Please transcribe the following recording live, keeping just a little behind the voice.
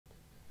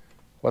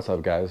What's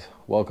up, guys?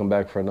 Welcome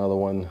back for another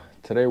one.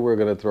 Today we're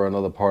going to throw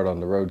another part on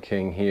the Road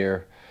King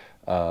here.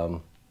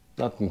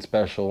 Nothing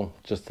special,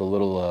 just a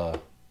little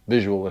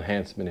visual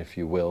enhancement, if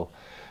you will.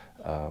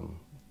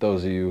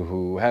 Those of you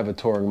who have a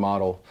touring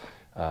model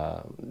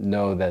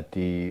know that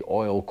the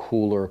oil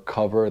cooler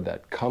cover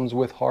that comes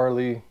with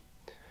Harley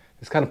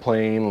is kind of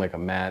plain, like a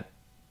matte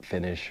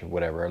finish,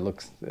 whatever. It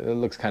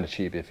looks kind of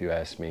cheap, if you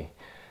ask me.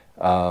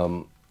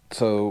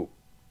 So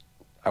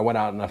I went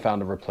out and I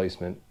found a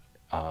replacement.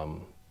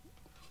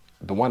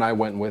 The one I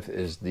went with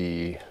is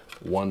the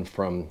one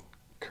from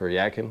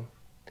Kuryakyn.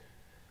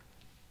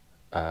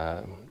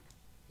 Now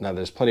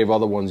there's plenty of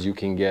other ones you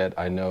can get.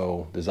 I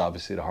know there's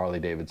obviously the Harley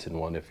Davidson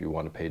one if you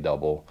want to pay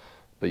double,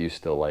 but you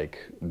still like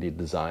the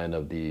design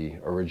of the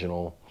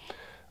original.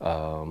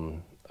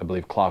 I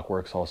believe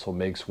Clockworks also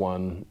makes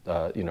one,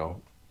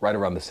 right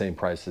around the same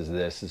price as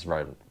this. Is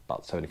right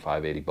about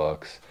 75, 80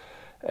 bucks.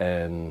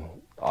 And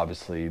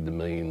obviously the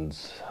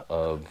millions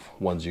of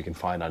ones you can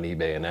find on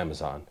eBay and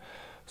Amazon.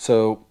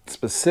 So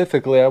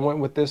specifically I went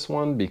with this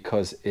one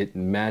because it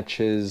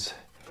matches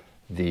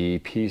the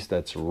piece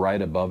that's right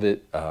above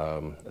it. I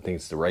think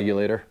it's the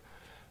regulator,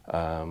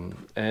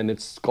 and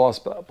it's gloss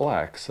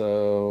black.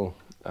 So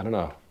I don't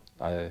know,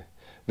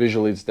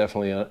 visually it's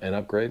definitely an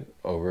upgrade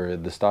over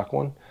the stock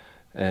one.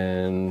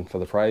 And for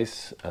the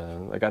price,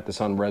 I got this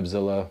on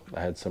Revzilla.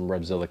 I had some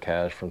Revzilla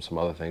cash from some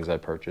other things I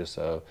purchased,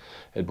 so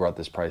it brought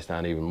this price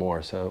down even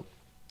more. So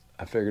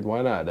I figured,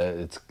 why not?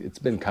 It's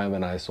been kind of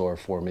an eyesore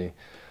for me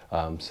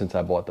since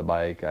I bought the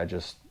bike. I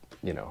just,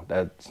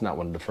 that's not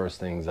one of the first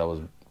things I was,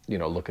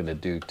 looking to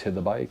do to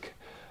the bike.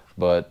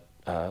 But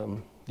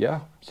yeah,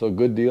 so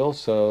good deal.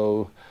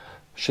 So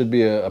should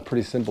be a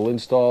pretty simple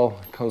install.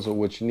 Comes with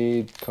what you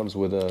need. Comes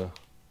with a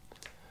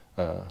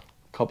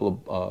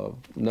couple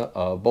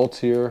of bolts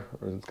here.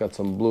 It's got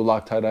some blue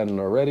Loctite on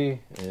it already,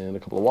 and a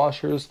couple of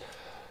washers.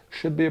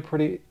 Should be a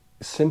pretty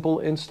simple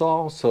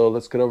install. So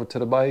let's get over to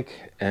the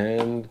bike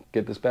and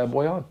get this bad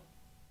boy on.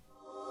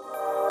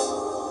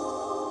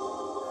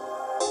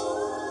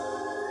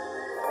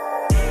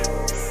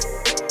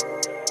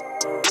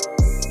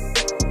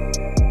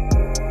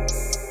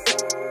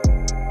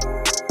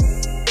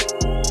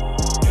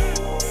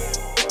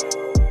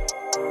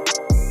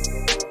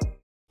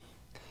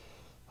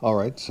 All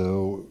right,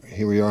 so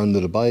here we are under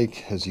the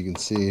bike. As you can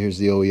see, here's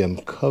the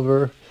OEM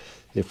cover.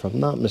 If I'm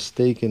not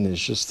mistaken, there's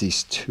just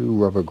these two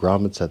rubber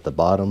grommets at the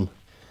bottom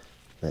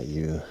that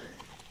you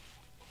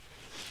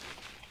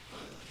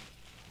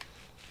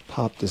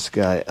pop this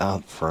guy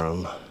out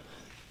from.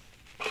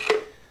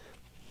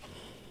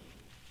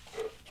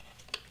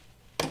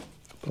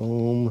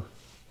 Boom.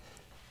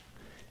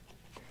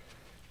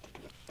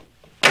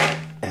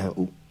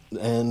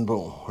 And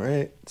boom,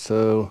 right?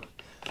 So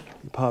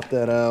you pop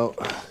that out.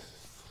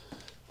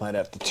 Might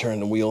have to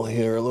turn the wheel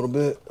here a little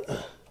bit.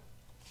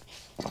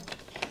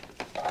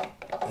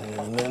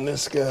 And then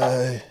this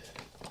guy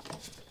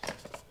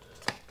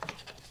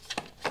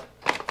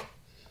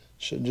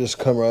should just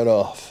come right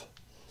off.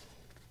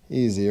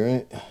 Easy,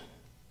 right?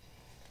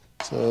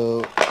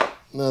 So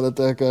now that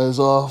that guy's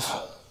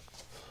off,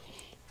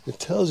 it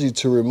tells you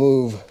to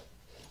remove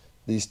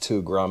these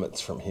two grommets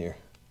from here.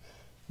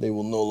 They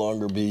will no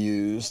longer be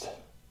used.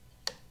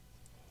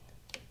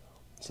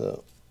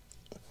 So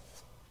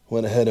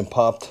went ahead and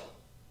popped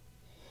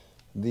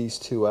these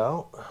two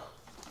out.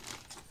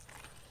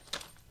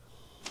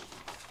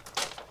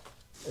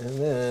 And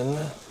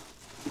then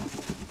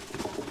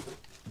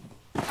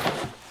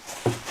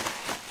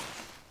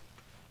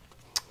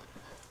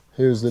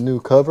here's the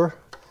new cover.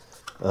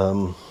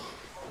 There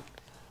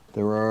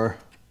are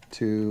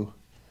two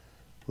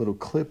little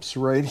clips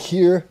right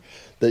here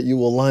that you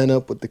will line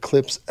up with the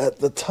clips at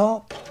the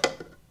top.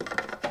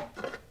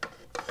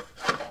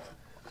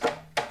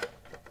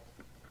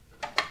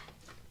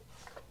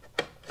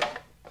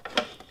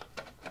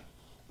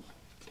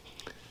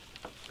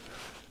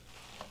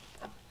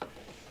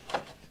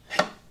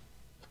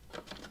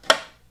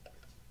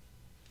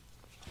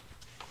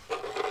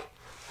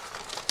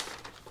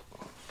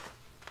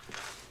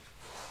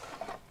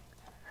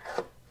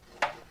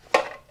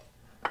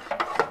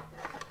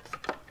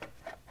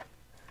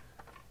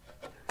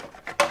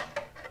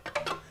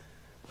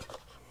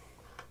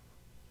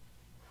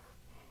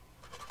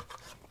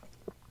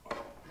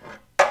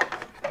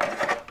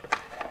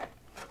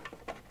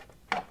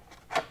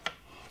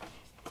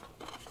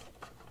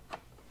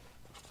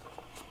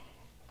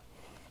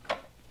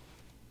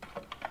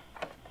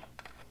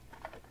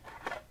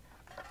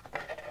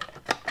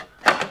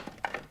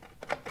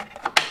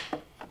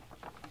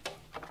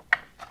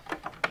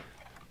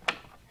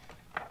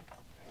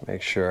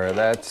 Make sure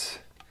that's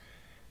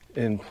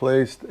in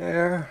place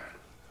there.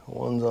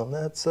 One's on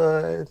that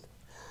side.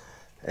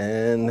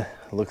 And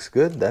looks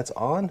good. That's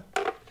on.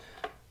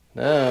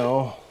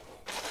 Now,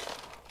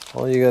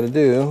 all you got to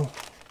do,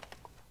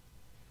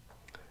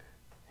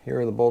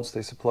 here are the bolts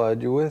they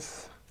supplied you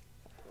with.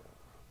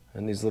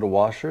 And these little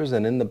washers.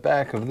 And in the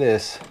back of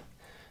this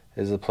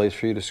is a place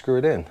for you to screw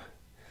it in.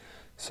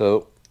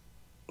 So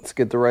let's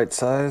get the right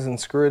size and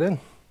screw it in.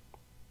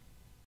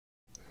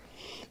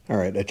 All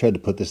right, I tried to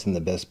put this in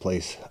the best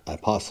place I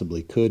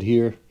possibly could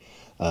here.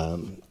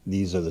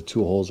 These are the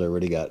two holes. I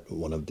already got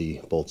one of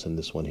the bolts in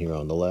this one here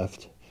on the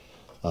left.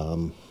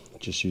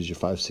 Just use your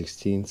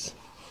 5/16.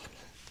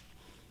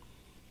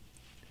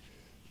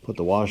 Put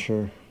the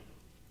washer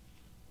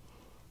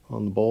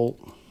on the bolt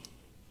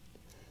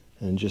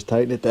and just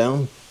tighten it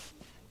down.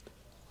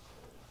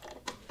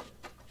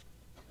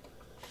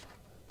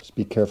 Just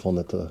be careful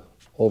not to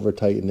over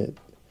tighten it.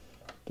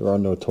 There are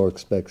no torque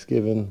specs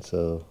given,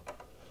 so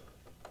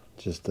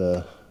just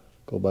go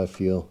by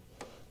feel.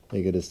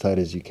 Make it as tight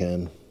as you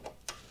can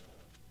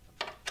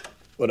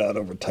without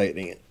over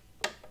tightening it.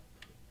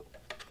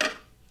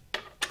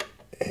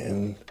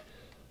 And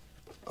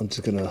I'm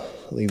just gonna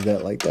leave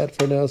that like that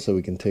for now so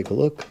we can take a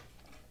look.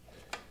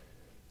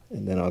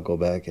 And then I'll go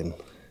back and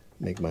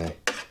make my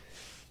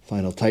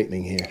final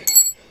tightening here.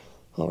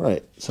 All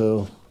right,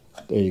 so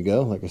there you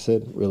go. Like I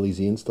said, real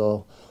easy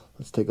install.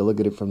 Let's take a look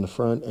at it from the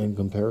front and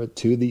compare it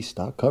to the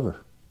stock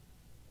cover.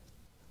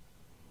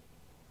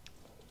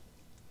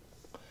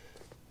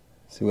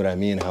 See what I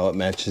mean? How it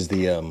matches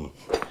the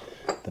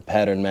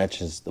pattern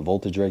matches the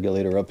voltage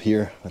regulator up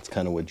here. That's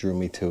kind of what drew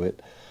me to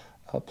it.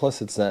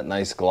 Plus it's that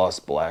nice gloss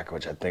black,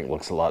 which I think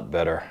looks a lot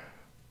better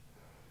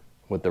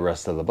with the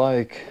rest of the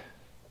bike,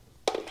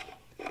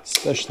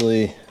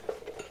 especially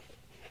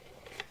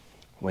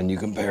when you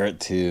compare it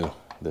to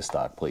the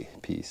stock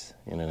piece.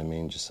 You know what I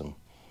mean? Just some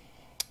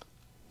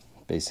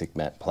basic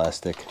matte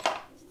plastic.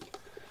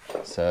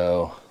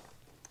 So,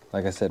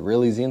 like I said,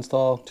 real easy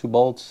install, 2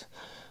 bolts.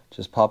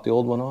 Just pop the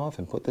old one off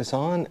and put this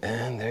on,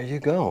 and there you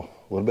go.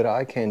 A little bit of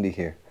eye candy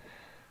here.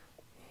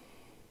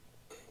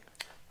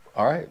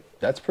 All right,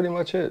 that's pretty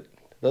much it.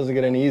 Doesn't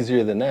get any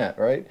easier than that,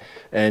 right?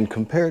 And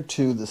compared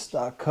to the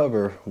stock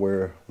cover,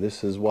 where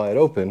this is wide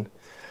open,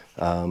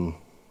 I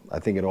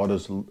think it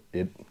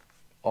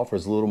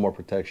offers a little more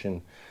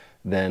protection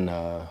than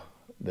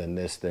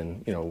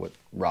you know, with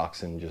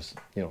rocks and just,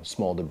 you know,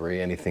 small debris.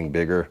 Anything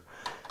bigger,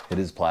 it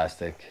is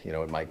plastic. You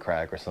know, it might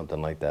crack or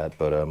something like that.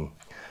 But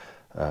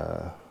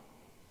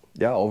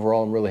yeah,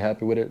 overall, I'm really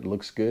happy with it. It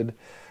looks good.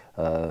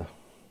 You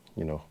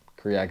know,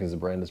 Kuryakyn is a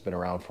brand that's been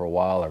around for a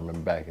while. I remember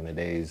back in the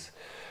days,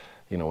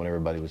 you know, when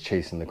everybody was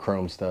chasing the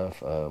chrome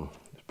stuff. It was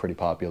pretty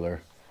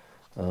popular.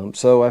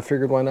 So I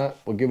figured, why not?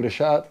 We'll give it a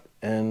shot.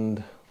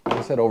 And like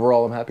I said,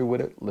 overall, I'm happy with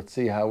it. Let's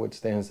see how it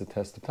stands the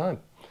test of time.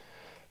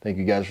 Thank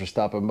you guys for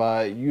stopping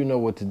by. You know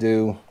what to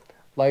do.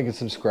 Like and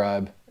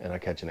subscribe, and I'll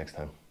catch you next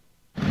time.